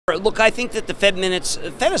Look, I think that the Fed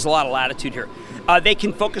has a lot of latitude here. They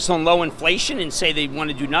can focus on low inflation and say they want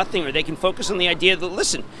to do nothing, or they can focus on the idea that,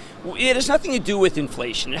 listen, it has nothing to do with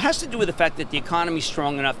inflation. It has to do with the fact that the economy is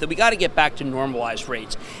strong enough that we got to get back to normalized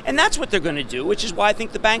rates. And that's what they're going to do, which is why I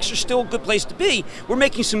think the banks are still a good place to be. We're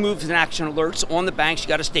making some moves and action alerts on the banks. You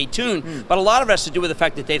got to stay tuned. But a lot of it has to do with the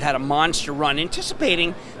fact that they've had a monster run,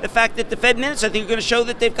 anticipating the fact that the Fed minutes, I think, are going to show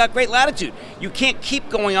that they've got great latitude. You can't keep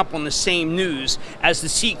going up on the same news as the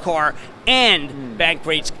CCAR and bank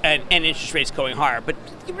rates and interest rates going higher. But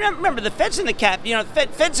remember, the Fed's in the cap. You know,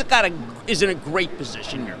 Fed's is in a great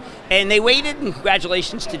position here, and they waited. And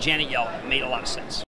congratulations to Janet Yellen. It made a lot of sense.